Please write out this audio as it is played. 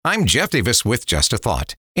I'm Jeff Davis with Just a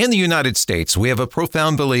Thought. In the United States, we have a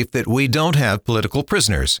profound belief that we don't have political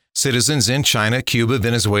prisoners. Citizens in China, Cuba,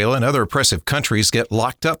 Venezuela, and other oppressive countries get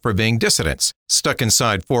locked up for being dissidents, stuck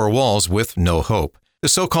inside four walls with no hope. The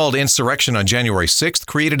so-called insurrection on January 6th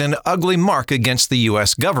created an ugly mark against the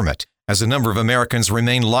U.S. government, as a number of Americans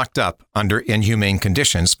remain locked up under inhumane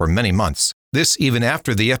conditions for many months. This even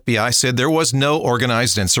after the FBI said there was no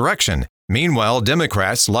organized insurrection. Meanwhile,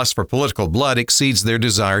 Democrats' lust for political blood exceeds their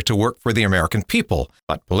desire to work for the American people.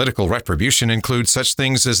 But political retribution includes such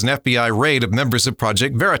things as an FBI raid of members of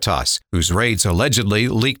Project Veritas, whose raids allegedly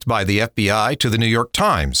leaked by the FBI to the New York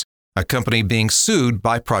Times, a company being sued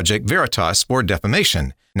by Project Veritas for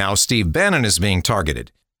defamation. Now Steve Bannon is being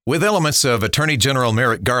targeted. With elements of Attorney General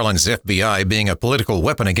Merrick Garland's FBI being a political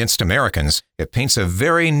weapon against Americans, it paints a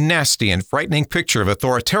very nasty and frightening picture of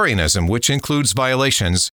authoritarianism, which includes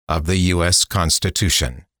violations of the U.S.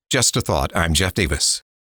 Constitution. Just a thought. I'm Jeff Davis.